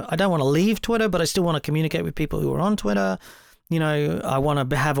don't want to leave Twitter, but I still want to communicate with people who are on Twitter. I want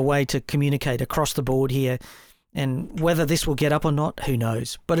to have a way to communicate across the board here. And whether this will get up or not, who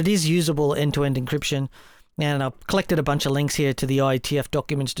knows? But it is usable end-to-end encryption. And I've collected a bunch of links here to the IETF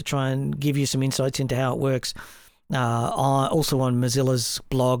documents to try and give you some insights into how it works. Also on Mozilla's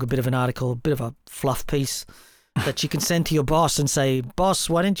blog, a bit of an article, a bit of a fluff piece that you can send to your boss and say, boss,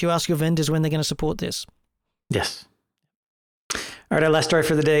 why don't you ask your vendors when they're going to support this? Yes. All right, our last story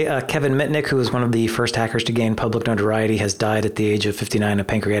for the day. Kevin Mitnick, who was one of the first hackers to gain public notoriety, has died at the age of 59 of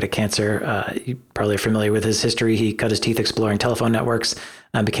pancreatic cancer. You probably are familiar with his history. He cut his teeth exploring telephone networks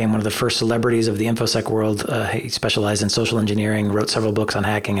and became one of the first celebrities of the InfoSec world. He specialized in social engineering, wrote several books on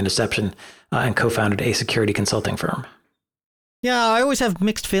hacking and deception, and co-founded a security consulting firm. Yeah, I always have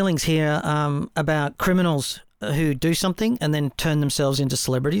mixed feelings here about criminals who do something and then turn themselves into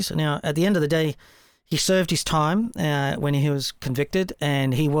celebrities. Now, at the end of the day, he served his time when he was convicted,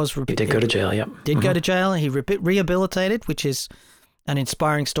 and he was... He did go to jail, yep. Go to jail. He rehabilitated, which is an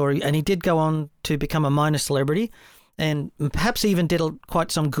inspiring story, and he did go on to become a minor celebrity, and perhaps even did quite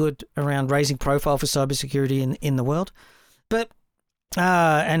some good around raising profile for cybersecurity in the world. But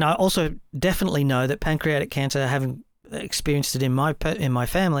and I also definitely know that pancreatic cancer, having experienced it in my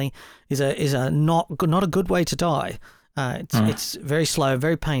family, is not a good way to die. It's very slow,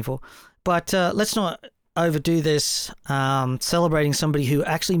 very painful. But let's not overdo this celebrating somebody who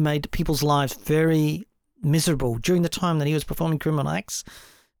actually made people's lives very miserable during the time that he was performing criminal acts.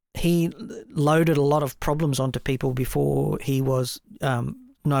 He loaded a lot of problems onto people before he was no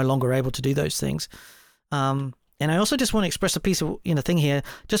longer able to do those things. And I also just want to express a piece of thing here.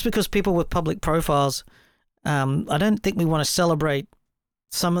 Just because people with public profiles, I don't think we want to celebrate.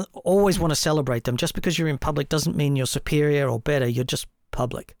 Some always want to celebrate them. Just because you're in public doesn't mean you're superior or better. You're just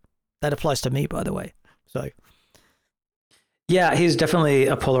public. That applies to me, by the way. So, yeah, he's definitely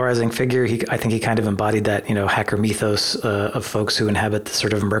a polarizing figure. I think he kind of embodied that, hacker mythos of folks who inhabit the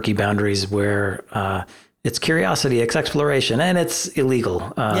sort of murky boundaries where it's curiosity, it's exploration, and it's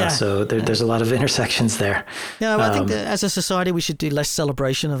illegal. So there's a lot of intersections there. Yeah, well, I think that as a society, we should do less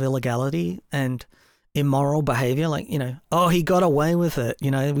celebration of illegality and immoral behavior. Like, he got away with it.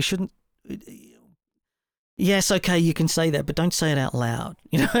 We shouldn't. Yes, okay, you can say that, but don't say it out loud.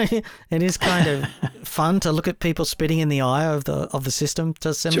 It is kind of fun to look at people spitting in the eye of the system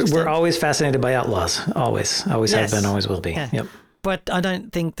to some extent. We're always fascinated by outlaws. Always yes. Have been, always will be. Yeah. Yep. But I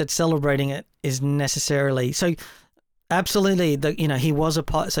don't think that celebrating it is necessarily so. Absolutely, he was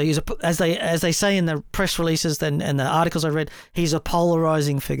so he's as they say in the press releases and the articles I read, he's a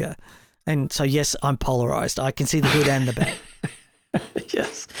polarizing figure, and so yes, I'm polarized. I can see the good and the bad.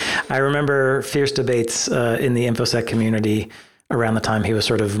 Yes. I remember fierce debates in the InfoSec community around the time he was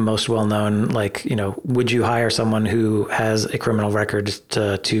sort of most well known. Like, would you hire someone who has a criminal record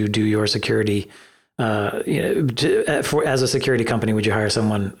to do your security? As a security company, would you hire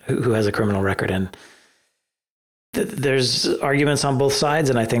someone who has a criminal record? And there's arguments on both sides,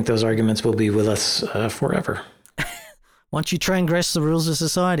 and I think those arguments will be with us forever. Once you transgress the rules of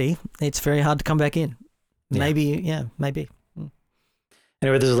society, it's very hard to come back in. Maybe.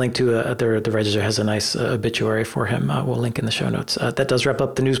 Anyway, there's a link to the Register has a nice obituary for him. We'll link in the show notes. That does wrap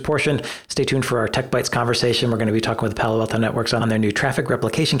up the news portion. Stay tuned for our Tech Bytes conversation. We're going to be talking with Palo Alto Networks on their new traffic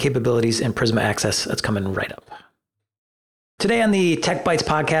replication capabilities and Prisma Access. That's coming right up. Today on the Tech Bytes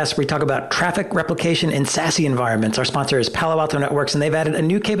podcast, we talk about traffic replication in SASE environments. Our sponsor is Palo Alto Networks, and they've added a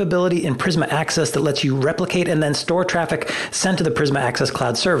new capability in Prisma Access that lets you replicate and then store traffic sent to the Prisma Access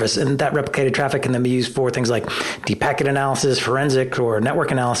cloud service. And that replicated traffic can then be used for things like deep packet analysis, forensic, or network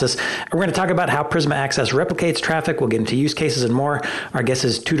analysis. We're going to talk about how Prisma Access replicates traffic. We'll get into use cases and more. Our guest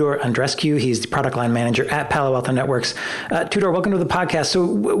is Tudor Andrescu. He's the product line manager at Palo Alto Networks. Tudor, welcome to the podcast. So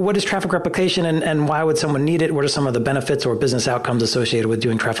what is traffic replication and why would someone need it? What are some of the benefits or business outcomes associated with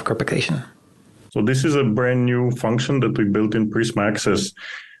doing traffic replication? So this is a brand new function that we built in Prisma Access.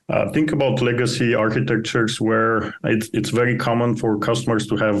 Think about legacy architectures where it's very common for customers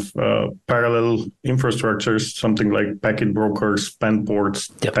to have parallel infrastructures, something like packet brokers, span ports,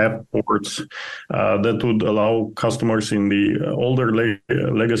 tap ports, that would allow customers in the older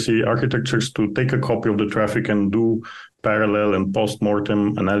legacy architectures to take a copy of the traffic and do parallel and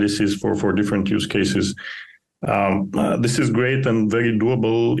post-mortem analysis for different use cases. This is great and very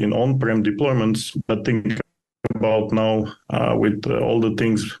doable in on-prem deployments, but think about now with all the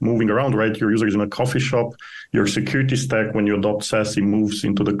things moving around, right? Your user is in a coffee shop, your security stack, when you adopt SASE, moves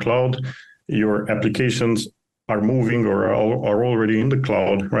into the cloud, your applications are moving or are already in the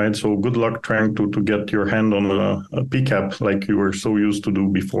cloud, right? So good luck trying to get your hand on a PCAP like you were so used to do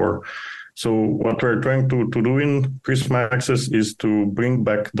before. So what we're trying to do in Prisma Access is to bring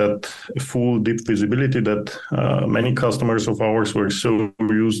back that full deep visibility that many customers of ours were so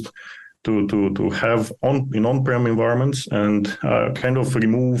used to have in on-prem environments, and kind of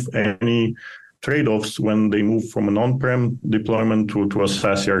remove any trade-offs when they move from an on-prem deployment to a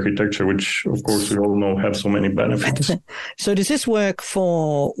SASE architecture, which of course we all know have so many benefits. So does this work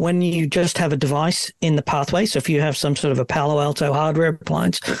for when you just have a device in the pathway? So if you have some sort of a Palo Alto hardware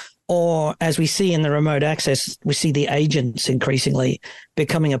appliance, or as we see in the remote access, we see the agents increasingly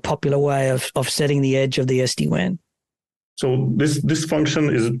becoming a popular way of setting the edge of the SD-WAN. So this function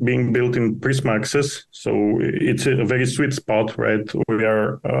is being built in Prisma Access. So it's a very sweet spot, right? We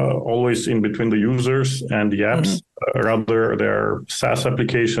are always in between the users and the apps. Rather, they are SaaS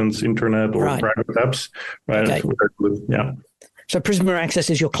applications, internet or private apps, right? Okay. Yeah. So Prisma Access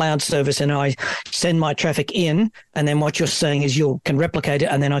is your cloud service, and I send my traffic in, and then what you're saying is you can replicate it,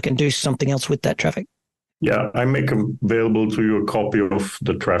 and then I can do something else with that traffic. Yeah, I make available to you a copy of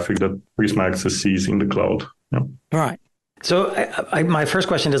the traffic that Prisma Access sees in the cloud. Yeah. All right. So my first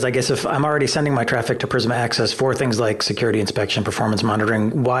question is, I guess, if I'm already sending my traffic to Prisma Access for things like security inspection, performance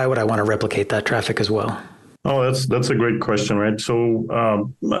monitoring, why would I want to replicate that traffic as well? Oh, that's a great question, right?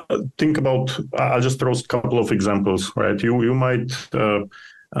 So think about, I'll just throw a couple of examples, right? You might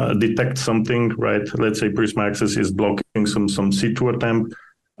detect something, right? Let's say Prisma Access is blocking some C2 attempt,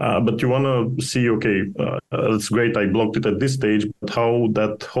 but you want to see, okay, that's great, I blocked it at this stage, but how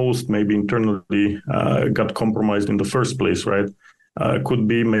that host maybe internally got compromised in the first place, right? Could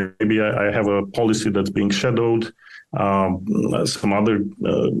be maybe I have a policy that's being shadowed, some other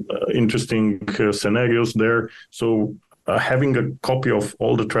interesting scenarios there. So having a copy of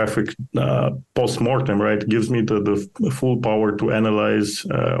all the traffic post-mortem, right, gives me the full power to analyze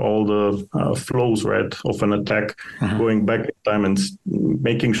all the flows, right, of an attack, going back in time and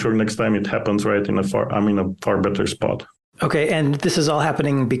making sure next time it happens, right, I'm in a far better spot. Okay, and this is all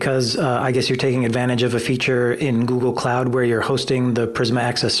happening because I guess you're taking advantage of a feature in Google Cloud where you're hosting the Prisma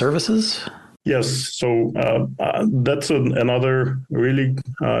Access services? Yes, so that's another really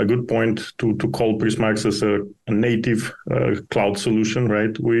good point to call Prisma Access a native cloud solution,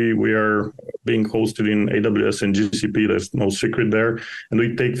 right? We are being hosted in AWS and GCP. There's no secret there, and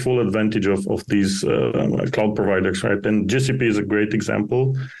we take full advantage of these cloud providers, right? And GCP is a great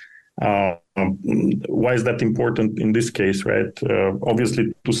example. Why is that important in this case, right?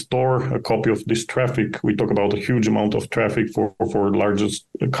 Obviously, to store a copy of this traffic, we talk about a huge amount of traffic for largest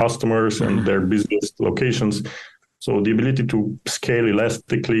customers and their business locations. So the ability to scale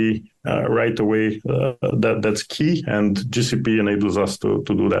elastically right away, that's key. And GCP enables us to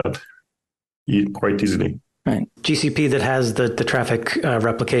do that quite easily. Right. GCP that has the traffic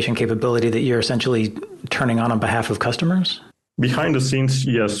replication capability that you're essentially turning on behalf of customers? Behind the scenes,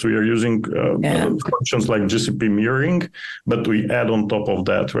 yes, we are using functions like GCP mirroring, but we add on top of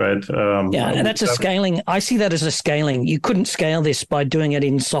that, right? And that's a scaling. I see that as a scaling. You couldn't scale this by doing it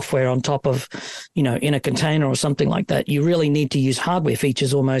in software on top of, in a container or something like that. You really need to use hardware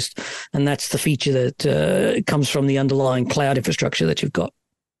features almost, and that's the feature that comes from the underlying cloud infrastructure that you've got.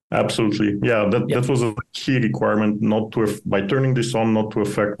 Absolutely. Yeah, that was a key requirement, by turning this on, not to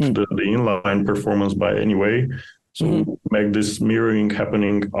affect the inline performance by any way. So make this mirroring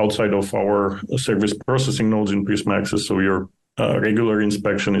happening outside of our service processing nodes in Prisma Access, so your regular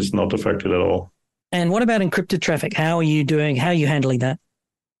inspection is not affected at all. And what about encrypted traffic? How are you handling that?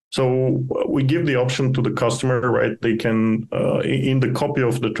 So we give the option to the customer, right? They can, in the copy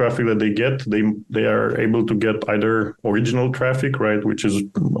of the traffic that they get, they are able to get either original traffic, right, which is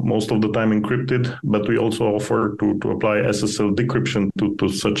most of the time encrypted, but we also offer to apply SSL decryption to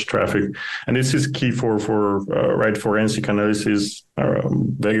such traffic. And this is key for forensic analysis.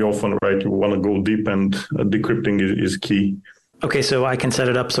 Very often, right, you want to go deep, and decrypting is key. Okay, so I can set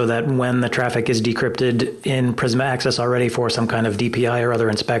it up so that when the traffic is decrypted in Prisma Access already for some kind of DPI or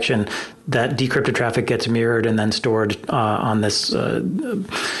other inspection, that decrypted traffic gets mirrored and then stored on this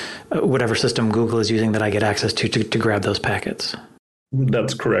whatever system Google is using that I get access to grab those packets.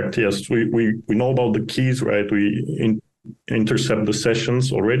 That's correct. Yes, we know about the keys, right? We intercept the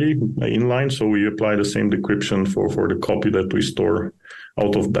sessions already inline, so we apply the same decryption for the copy that we store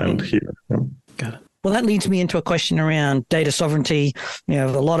out of band here. Yeah. Got it. Well, that leads me into a question around data sovereignty. You know,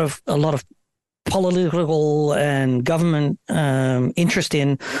 a lot of political and government interest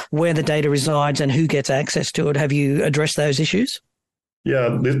in where the data resides and who gets access to it. Have you addressed those issues?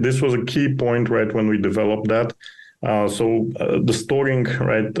 Yeah, this was a key point, right, when we developed that. The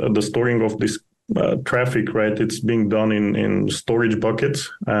storing of this traffic, right, it's being done in storage buckets,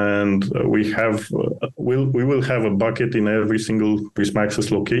 and we will have a bucket in every single Prisma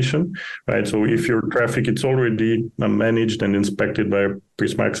Access location, right? So if your traffic, it's already managed and inspected by a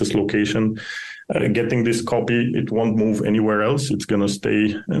Prisma Access location, getting this copy, it won't move anywhere else. It's going to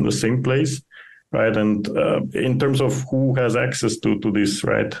stay in the same place. Right. And in terms of who has access to this,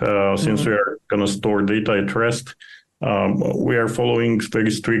 right, since we are going to store data at rest, we are following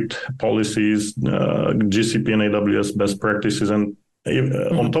very strict policies, GCP and AWS best practices. And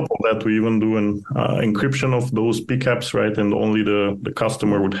on top of that, we even do an encryption of those PCAPs, right? And only the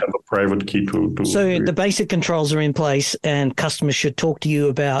customer would have a private key to. So the basic controls are in place, and customers should talk to you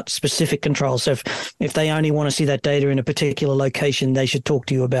about specific controls. So if they only want to see that data in a particular location, they should talk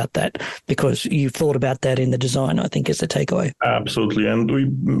to you about that, because you've thought about that in the design, I think, is the takeaway. Absolutely. And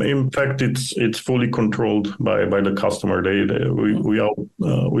in fact, it's fully controlled by the customer.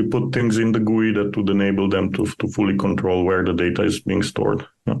 We put things in the GUI that would enable them to fully control where the data is being stored.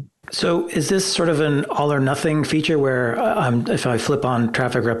 Yeah. So is this sort of an all or nothing feature where if I flip on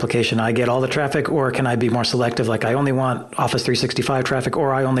traffic replication, I get all the traffic, or can I be more selective? Like I only want Office 365 traffic,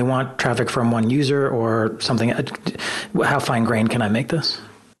 or I only want traffic from one user or something. How fine grained can I make this?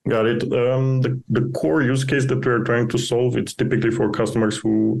 Got it. The core use case that we're trying to solve, it's typically for customers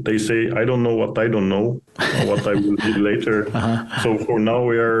who they say, I don't know what I don't know, what I will need later. So for now,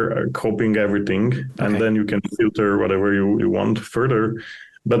 we are copying everything, and then you can filter whatever you want further.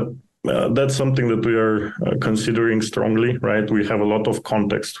 But that's something that we are considering strongly, right? We have a lot of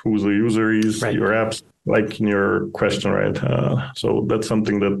context, who the user is, your apps, like in your question, right? So that's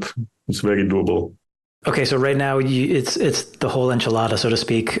something that is very doable. Okay, so right now it's the whole enchilada, so to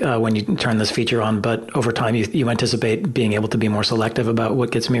speak, when you turn this feature on. But over time, you anticipate being able to be more selective about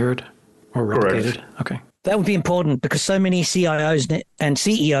what gets mirrored or replicated. Correct. Okay, that would be important, because so many CIOs and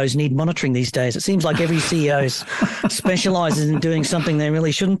CEOs need monitoring these days. It seems like every CEO specializes in doing something they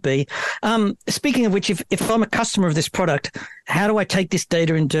really shouldn't be. Speaking of which, if I'm a customer of this product, how do I take this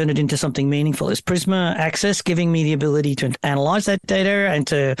data and turn it into something meaningful? Is Prisma Access giving me the ability to analyze that data and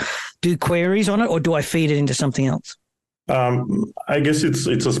to do queries on it, or do I feed it into something else? I guess it's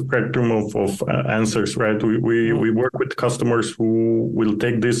a spectrum of answers, right? We work with customers who will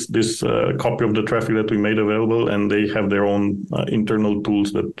take this copy of the traffic that we made available, and they have their own internal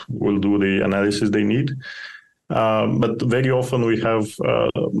tools that will do the analysis they need. But very often we have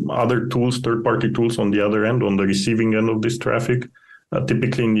other tools, third-party tools on the other end, on the receiving end of this traffic,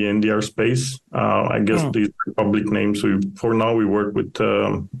 typically in the NDR space. I guess these are public names. For now, we work with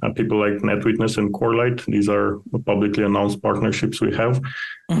people like NetWitness and Corelight. These are publicly announced partnerships we have.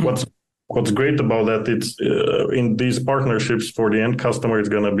 What's great about that, it's in these partnerships for the end customer, it's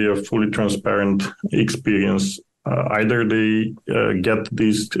going to be a fully transparent experience. Either they get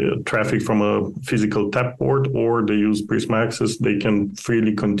this traffic from a physical tap port, or they use Prisma Access. They can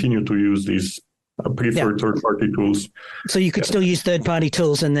freely continue to use these preferred third-party tools. So you could still use third-party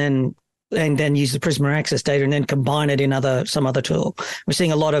tools and then use the Prisma Access data and then combine it in some other tool. We're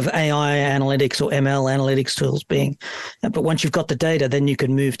seeing a lot of AI analytics or ML analytics tools but once you've got the data, then you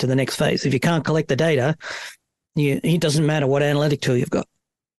can move to the next phase. If you can't collect the data, it doesn't matter what analytic tool you've got.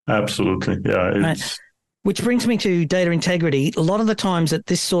 Absolutely, yeah. Right. Which brings me to data integrity. A lot of the times at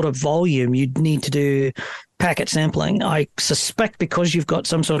this sort of volume, you'd need to do packet sampling. I suspect because you've got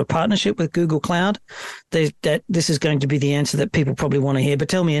some sort of partnership with Google Cloud, that this is going to be the answer that people probably want to hear. But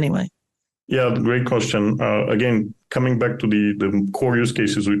tell me anyway. Yeah, great question. Again, coming back to the core use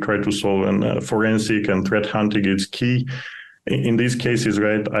cases we try to solve, and forensic and threat hunting is key. In these cases,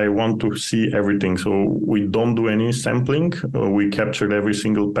 right, I want to see everything. So we don't do any sampling. We captured every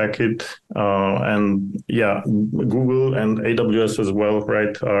single packet. And yeah, Google and AWS as well,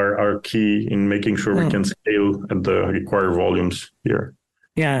 right, are key in making sure we can scale at the required volumes here.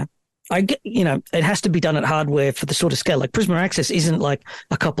 Yeah. I get, it has to be done at hardware for the sort of scale. Like Prisma Access isn't like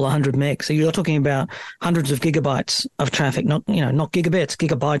a couple of hundred megs. So you're talking about hundreds of gigabytes of traffic, not gigabits,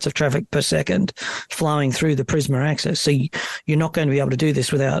 gigabytes of traffic per second flowing through the Prisma Access. So you're not going to be able to do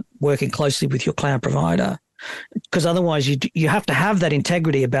this without working closely with your cloud provider. Because otherwise you have to have that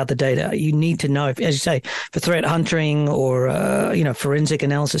integrity about the data. You need to know, as you say, for threat hunting or, forensic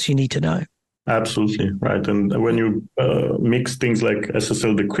analysis, you need to know. Absolutely, right. And when you mix things like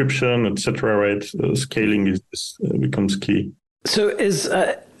SSL decryption, etc., right, scaling becomes key. So is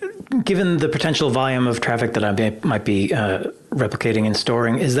given the potential volume of traffic that I might be replicating and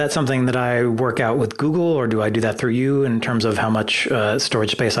storing, is that something that I work out with Google, or do I do that through you in terms of how much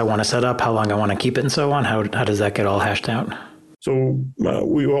storage space I want to set up, how long I want to keep it, and so on? How does that get all hashed out? So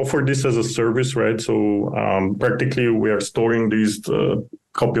we offer this as a service, right? So practically we are storing these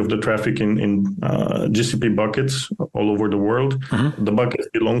copy of the traffic in GCP buckets all over the world. Mm-hmm. The buckets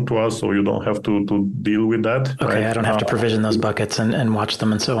belong to us, so you don't have to deal with that. Okay, right? I don't have to provision those buckets and watch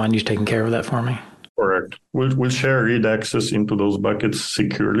them and so on. You're taking care of that for me? Correct. We'll share read access into those buckets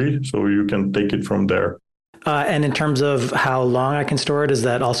securely, so you can take it from there. And in terms of how long I can store it, is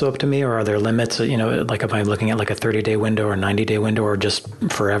that also up to me, or are there limits? Like if I'm looking at like a 30-day window or 90-day window, or just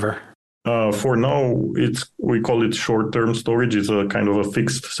forever? For now, we call it short-term storage. It's a kind of a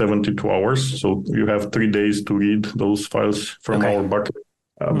fixed 72 hours. So you have 3 days to read those files from our bucket.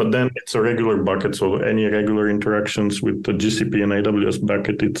 But then it's a regular bucket. So any regular interactions with the GCP and AWS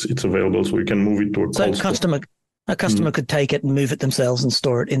bucket, it's available. So we can move it to a cold A customer could take it and move it themselves and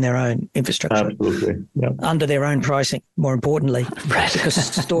store it in their own infrastructure. Absolutely, yeah. Under their own pricing, more importantly, right? Because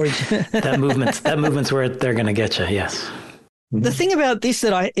storage that movement's where they're going to get you. Yes. The thing about this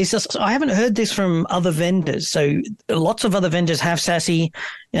I haven't heard this from other vendors. So lots of other vendors have SASE,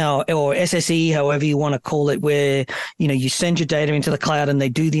 or SSE, however you want to call it, where, you send your data into the cloud and they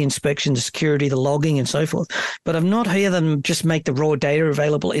do the inspection, the security, the logging and so forth. But I've not heard them just make the raw data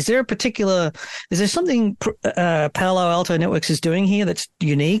available. Is there something Palo Alto Networks is doing here that's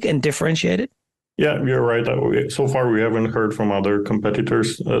unique and differentiated? Yeah, you're right. So far, we haven't heard from other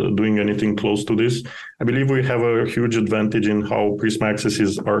competitors doing anything close to this. I believe we have a huge advantage in how Prisma Access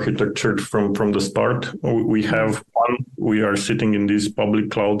is architectured from the start. We are sitting in these public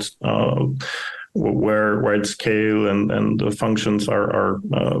clouds where wide scale and the functions are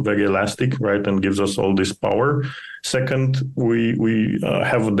very elastic, right, and gives us all this power. Second, we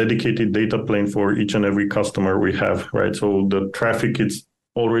have a dedicated data plane for each and every customer we have, right? So the traffic is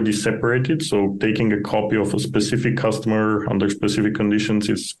already separated. So taking a copy of a specific customer under specific conditions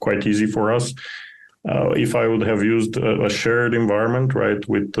is quite easy for us. If I would have used a shared environment, right,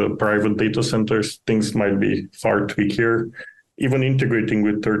 with private data centers, things might be far trickier. Even integrating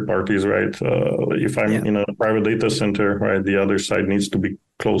with third parties, right? If I'm in a private data center, right, the other side needs to be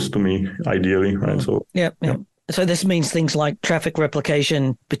close to me, ideally, right? So yeah. So this means things like traffic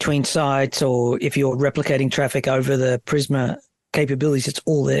replication between sites, or if you're replicating traffic over the Prisma capabilities, it's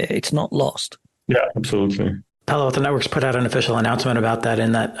all there. It's not lost. Yeah, absolutely. Palo Alto Networks put out an official announcement about that.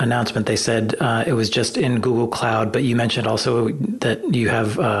 In that announcement, they said it was just in Google Cloud, but you mentioned also that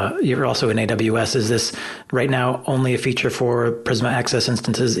you're also in AWS. Is this right now only a feature for Prisma Access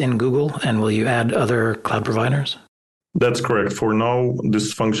instances in Google, and will you add other cloud providers? That's correct. For now,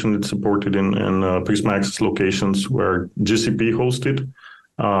 this function is supported in Prisma Access locations where GCP hosted.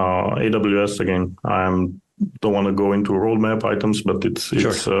 AWS, again, don't want to go into roadmap items, but it's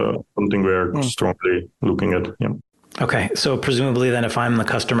something we're strongly looking at. Yeah. Okay, so presumably then, if I'm the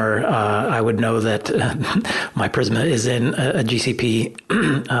customer, I would know that my Prisma is in a GCP,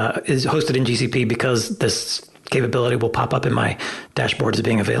 is hosted in GCP, because this capability will pop up in my dashboards as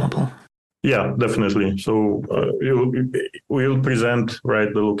being available. Yeah, definitely. So we'll present,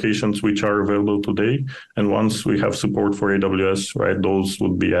 right, the locations which are available today, and once we have support for AWS, right, those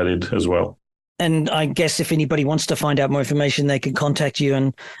would be added as well. And I guess if anybody wants to find out more information, they can contact you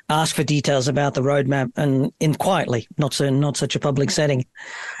and ask for details about the roadmap, and in quietly, not such a public setting.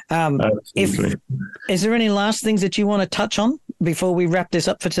 Absolutely. Is there any last things that you want to touch on before we wrap this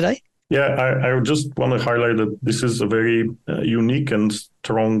up for today? Yeah, I just want to highlight that this is a very unique and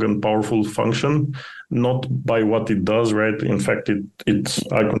strong and powerful function, not by what it does, right? In fact, it's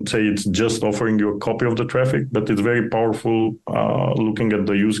I could say it's just offering you a copy of the traffic, but it's very powerful looking at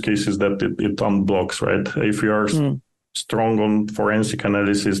the use cases that it unblocks, right? If you are strong on forensic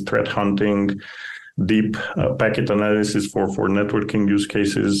analysis, threat hunting, deep packet analysis for networking use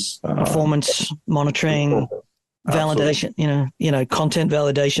cases, performance monitoring, validation, content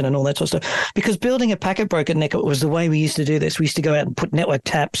validation and all that sort of stuff. Because building a packet broker network was the way we used to do this. We used to go out and put network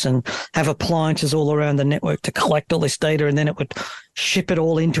taps and have appliances all around the network to collect all this data, and then it would ship it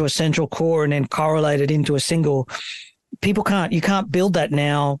all into a central core and then correlate it into a single. You can't build that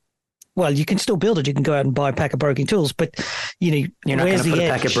now. Well, you can still build it. You can go out and buy packet broking tools, but you're not going to put a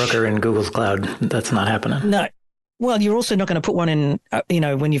packet broker in Google's cloud. That's not happening. No. Well, you're also not going to put one in,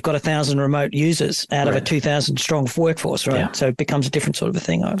 when you've got 1,000 remote users out of a 2,000 strong workforce, right? Yeah. So it becomes a different sort of a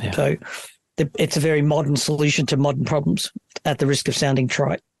thing. Yeah. So it's a very modern solution to modern problems at the risk of sounding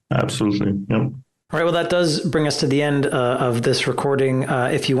trite. Absolutely. Yep. All right, well, that does bring us to the end of this recording.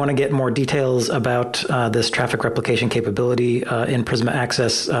 If you want to get more details about this traffic replication capability in Prisma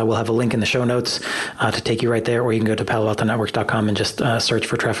Access, we'll have a link in the show notes to take you right there, or you can go to paloaltonetworks.com and just search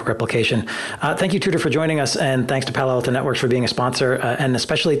for traffic replication. Thank you, Tudor, for joining us, and thanks to Palo Alto Networks for being a sponsor, and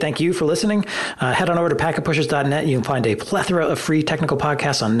especially thank you for listening. Head on over to packetpushers.net. You can find a plethora of free technical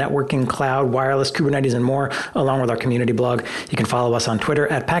podcasts on networking, cloud, wireless, Kubernetes, and more, along with our community blog. You can follow us on Twitter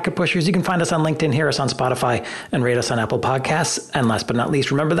at packetpushers. You can find us on LinkedIn, hear us on Spotify, and rate us on Apple Podcasts. And last but not least,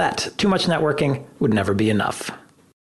 remember that too much networking would never be enough.